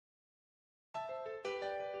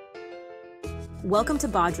Welcome to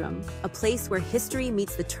Bodrum, a place where history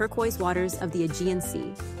meets the turquoise waters of the Aegean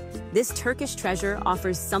Sea. This Turkish treasure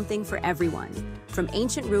offers something for everyone. From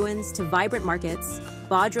ancient ruins to vibrant markets,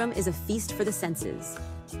 Bodrum is a feast for the senses.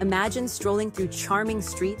 Imagine strolling through charming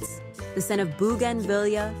streets, the scent of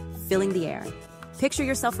bougainvillea filling the air. Picture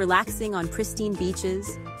yourself relaxing on pristine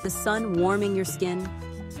beaches, the sun warming your skin.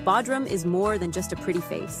 Bodrum is more than just a pretty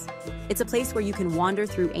face. It's a place where you can wander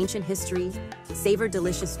through ancient history, savor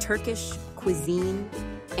delicious Turkish cuisine,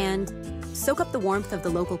 and soak up the warmth of the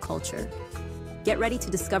local culture. Get ready to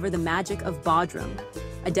discover the magic of Bodrum,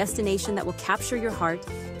 a destination that will capture your heart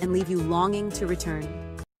and leave you longing to return.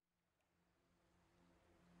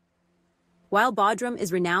 While Bodrum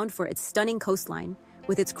is renowned for its stunning coastline,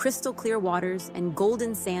 with its crystal-clear waters and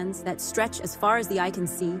golden sands that stretch as far as the eye can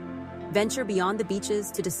see, venture beyond the beaches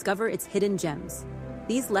to discover its hidden gems.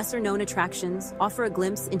 These lesser-known attractions offer a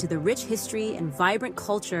glimpse into the rich history and vibrant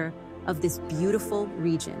culture of this beautiful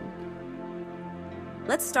region.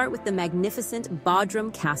 Let's start with the magnificent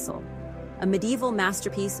Bodrum Castle, a medieval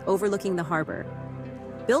masterpiece overlooking the harbor.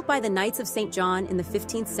 Built by the Knights of St. John in the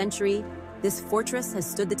 15th century, this fortress has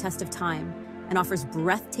stood the test of time and offers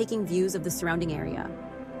breathtaking views of the surrounding area.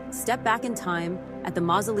 Step back in time at the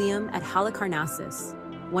mausoleum at Halicarnassus,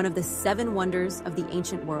 one of the 7 wonders of the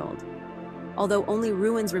ancient world. Although only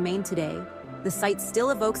ruins remain today, the site still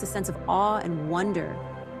evokes a sense of awe and wonder,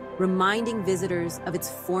 reminding visitors of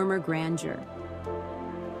its former grandeur.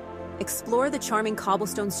 Explore the charming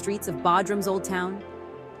cobblestone streets of Bodrum's Old Town,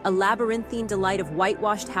 a labyrinthine delight of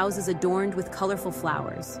whitewashed houses adorned with colorful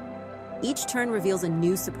flowers. Each turn reveals a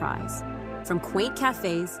new surprise, from quaint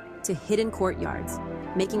cafes to hidden courtyards,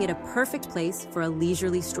 making it a perfect place for a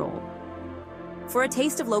leisurely stroll. For a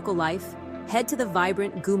taste of local life, head to the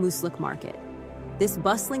vibrant Gumusluk Market. This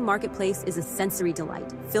bustling marketplace is a sensory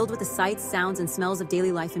delight, filled with the sights, sounds, and smells of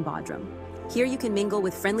daily life in Bodrum. Here you can mingle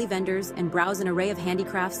with friendly vendors and browse an array of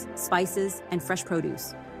handicrafts, spices, and fresh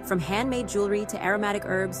produce. From handmade jewelry to aromatic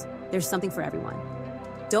herbs, there's something for everyone.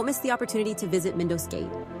 Don't miss the opportunity to visit Mindos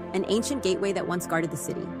Gate, an ancient gateway that once guarded the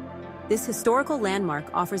city. This historical landmark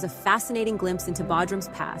offers a fascinating glimpse into Bodrum's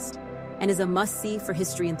past and is a must-see for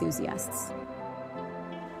history enthusiasts.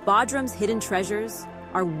 Bodrum's hidden treasures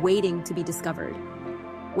are waiting to be discovered.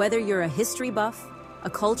 Whether you're a history buff, a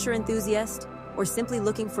culture enthusiast, or simply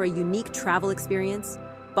looking for a unique travel experience,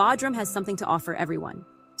 Bodrum has something to offer everyone.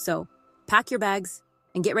 So, pack your bags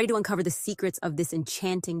and get ready to uncover the secrets of this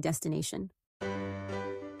enchanting destination.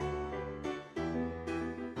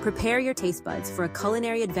 Prepare your taste buds for a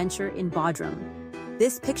culinary adventure in Bodrum.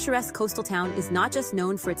 This picturesque coastal town is not just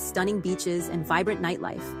known for its stunning beaches and vibrant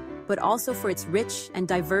nightlife, but also for its rich and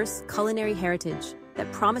diverse culinary heritage that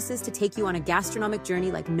promises to take you on a gastronomic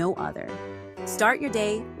journey like no other. Start your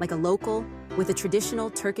day like a local with a traditional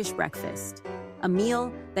Turkish breakfast, a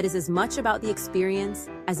meal that is as much about the experience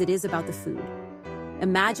as it is about the food.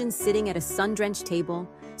 Imagine sitting at a sun-drenched table,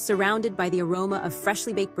 surrounded by the aroma of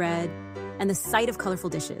freshly baked bread and the sight of colorful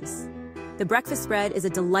dishes. The breakfast spread is a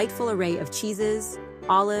delightful array of cheeses,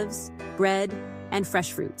 olives, bread, and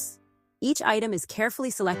fresh fruits. Each item is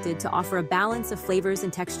carefully selected to offer a balance of flavors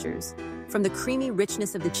and textures, from the creamy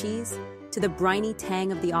richness of the cheese to the briny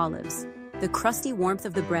tang of the olives, the crusty warmth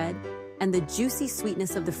of the bread, and the juicy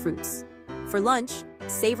sweetness of the fruits. For lunch,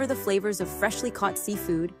 savor the flavors of freshly caught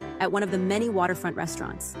seafood at one of the many waterfront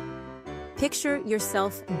restaurants. Picture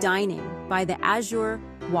yourself dining by the azure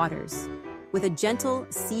waters, with a gentle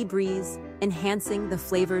sea breeze enhancing the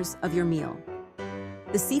flavors of your meal.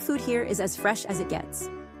 The seafood here is as fresh as it gets,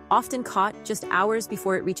 often caught just hours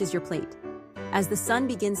before it reaches your plate. As the sun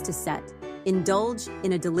begins to set, indulge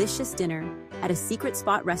in a delicious dinner at a secret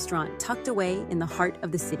spot restaurant tucked away in the heart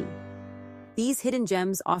of the city. These hidden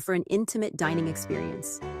gems offer an intimate dining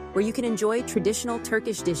experience, where you can enjoy traditional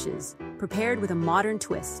Turkish dishes prepared with a modern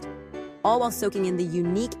twist, all while soaking in the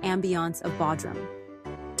unique ambiance of Bodrum.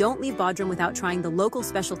 Don't leave Bodrum without trying the local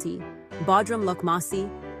specialty, Bodrum Lokmasi,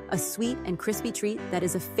 a sweet and crispy treat that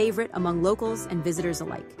is a favorite among locals and visitors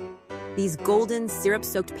alike. These golden,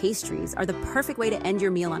 syrup-soaked pastries are the perfect way to end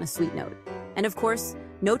your meal on a sweet note. And of course,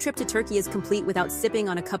 no trip to Turkey is complete without sipping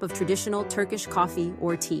on a cup of traditional Turkish coffee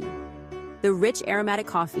or tea. The rich aromatic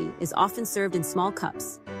coffee is often served in small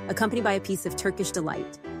cups, accompanied by a piece of Turkish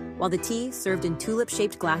delight, while the tea, served in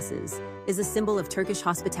tulip-shaped glasses, is a symbol of Turkish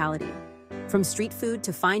hospitality. From street food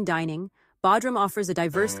to fine dining, Bodrum offers a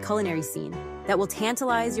diverse culinary scene that will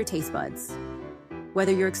tantalize your taste buds.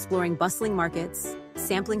 Whether you're exploring bustling markets,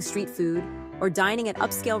 sampling street food, or dining at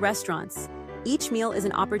upscale restaurants, each meal is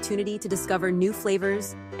an opportunity to discover new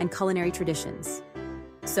flavors and culinary traditions.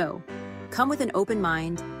 So, come with an open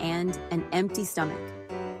mind and an empty stomach.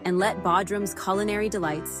 and let Bodrum's culinary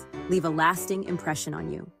delights leave a lasting impression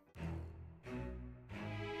on you.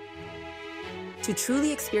 To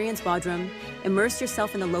truly experience Bodrum, immerse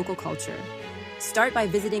yourself in the local culture. Start by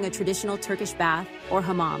visiting a traditional Turkish bath or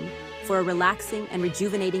hammam for a relaxing and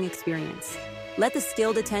rejuvenating experience. Let the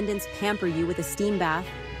skilled attendants pamper you with a steam bath,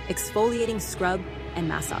 exfoliating scrub, and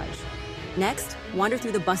massage. Next, wander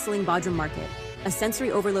through the bustling Bodrum market, a sensory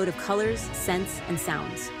overload of colors, scents, and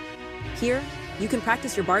sounds. Here, you can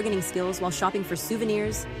practice your bargaining skills while shopping for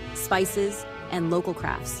souvenirs, spices, and local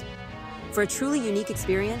crafts. For a truly unique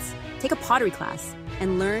experience, take a pottery class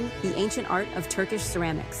and learn the ancient art of Turkish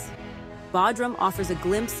ceramics. Bodrum offers a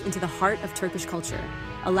glimpse into the heart of Turkish culture,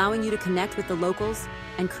 allowing you to connect with the locals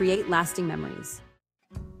and create lasting memories.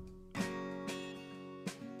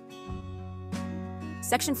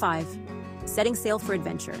 Section 5. Setting sail for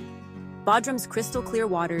adventure. Bodrum's crystal clear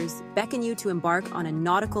waters beckon you to embark on a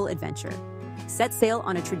nautical adventure. Set sail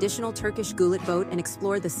on a traditional Turkish gulet boat and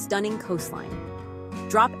explore the stunning coastline.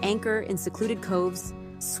 Drop anchor in secluded coves,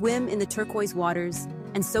 swim in the turquoise waters,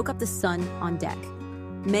 and soak up the sun on deck.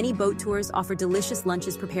 Many boat tours offer delicious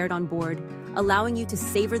lunches prepared on board, allowing you to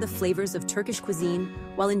savor the flavors of Turkish cuisine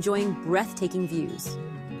while enjoying breathtaking views.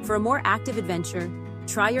 For a more active adventure,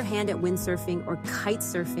 try your hand at windsurfing or kite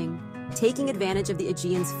surfing, taking advantage of the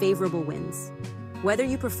Aegean's favorable winds. Whether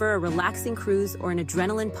you prefer a relaxing cruise or an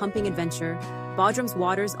adrenaline-pumping adventure, Bodrum's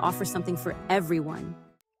waters offer something for everyone.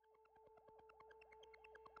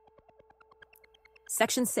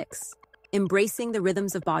 Section 6. Embracing the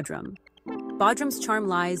rhythms of Bodrum. Bodrum's charm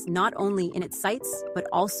lies not only in its sights, but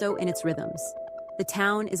also in its rhythms. The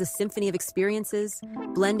town is a symphony of experiences,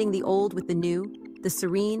 blending the old with the new, the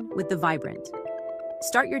serene with the vibrant.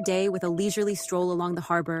 Start your day with a leisurely stroll along the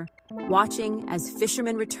harbor, watching as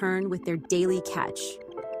fishermen return with their daily catch.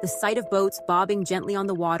 The sight of boats bobbing gently on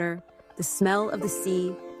the water, the smell of the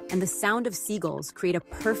sea, and the sound of seagulls create a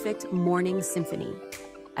perfect morning symphony.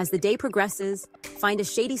 As the day progresses, find a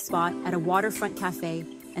shady spot at a waterfront cafe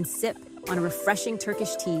and sip on a refreshing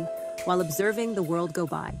Turkish tea while observing the world go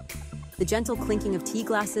by. The gentle clinking of tea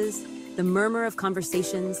glasses, the murmur of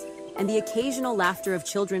conversations, and the occasional laughter of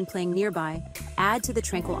children playing nearby add to the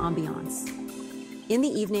tranquil ambiance. In the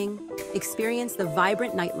evening, experience the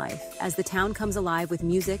vibrant nightlife as the town comes alive with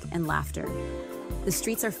music and laughter. The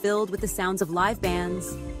streets are filled with the sounds of live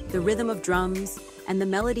bands, the rhythm of drums, and the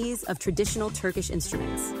melodies of traditional Turkish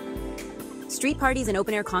instruments. Street parties and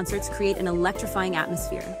open-air concerts create an electrifying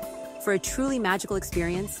atmosphere. For a truly magical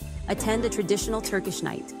experience, attend a traditional Turkish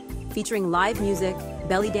night, featuring live music,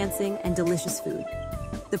 belly dancing, and delicious food.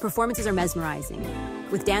 The performances are mesmerizing,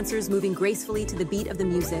 with dancers moving gracefully to the beat of the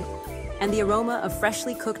music, and the aroma of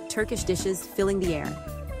freshly cooked Turkish dishes filling the air.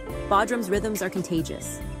 Bodrum's rhythms are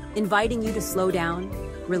contagious, inviting you to slow down,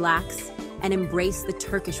 relax, and embrace the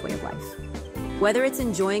Turkish way of life. Whether it's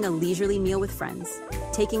enjoying a leisurely meal with friends,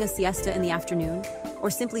 taking a siesta in the afternoon, or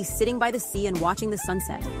simply sitting by the sea and watching the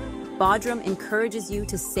sunset, Bodrum encourages you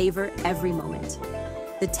to savor every moment.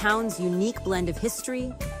 The town's unique blend of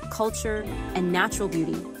history, culture, and natural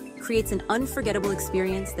beauty creates an unforgettable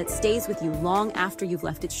experience that stays with you long after you've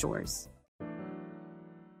left its shores.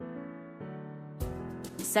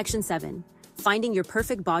 Section 7. Finding your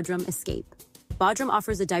perfect Bodrum escape. Bodrum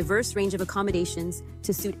offers a diverse range of accommodations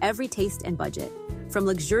to suit every taste and budget. From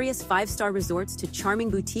luxurious 5-star resorts to charming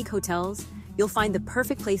boutique hotels, you'll find the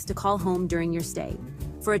perfect place to call home during your stay.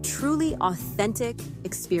 For a truly authentic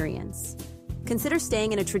experience, consider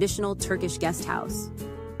staying in a traditional Turkish guest house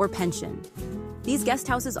or pension. These guest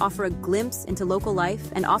houses offer a glimpse into local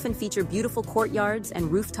life and often feature beautiful courtyards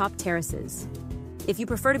and rooftop terraces. If you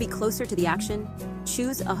prefer to be closer to the action,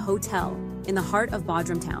 choose a hotel in the heart of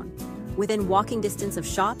Bodrum town, within walking distance of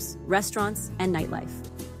shops, restaurants, and nightlife.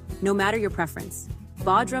 No matter your preference,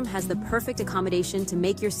 Bodrum has the perfect accommodation to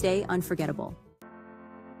make your stay unforgettable.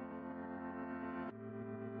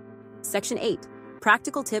 Section 8.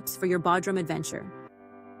 Practical tips for your Bodrum adventure.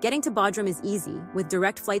 Getting to Bodrum is easy, with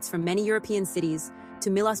direct flights from many European cities to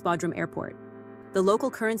Milas Bodrum Airport. The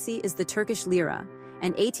local currency is the Turkish lira,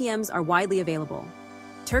 and ATMs are widely available.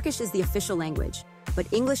 Turkish is the official language,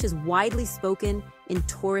 but English is widely spoken in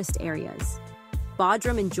tourist areas.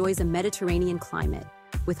 Bodrum enjoys a Mediterranean climate,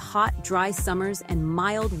 with hot, dry summers and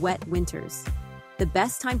mild, wet winters. The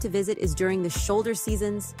best time to visit is during the shoulder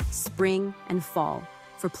seasons, spring and fall,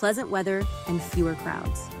 for pleasant weather and fewer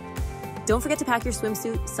crowds. Don't forget to pack your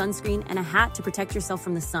swimsuit, sunscreen, and a hat to protect yourself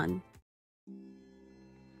from the sun.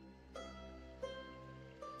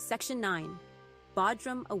 Section 9.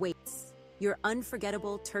 Bodrum awaits your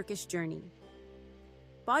unforgettable Turkish journey.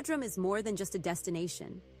 Bodrum is more than just a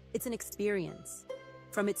destination, it's an experience.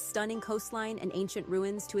 From its stunning coastline and ancient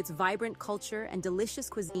ruins to its vibrant culture and delicious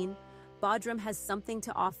cuisine, Bodrum has something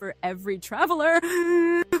to offer every traveler.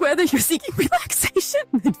 Whether you're seeking relaxation,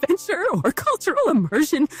 adventure, or cultural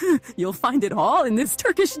immersion, you'll find it all in this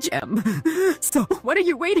Turkish gem. So what are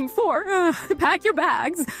you waiting for? Pack your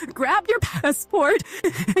bags, grab your passport,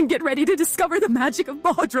 and get ready to discover the magic of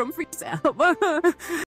Bodrum for yourself.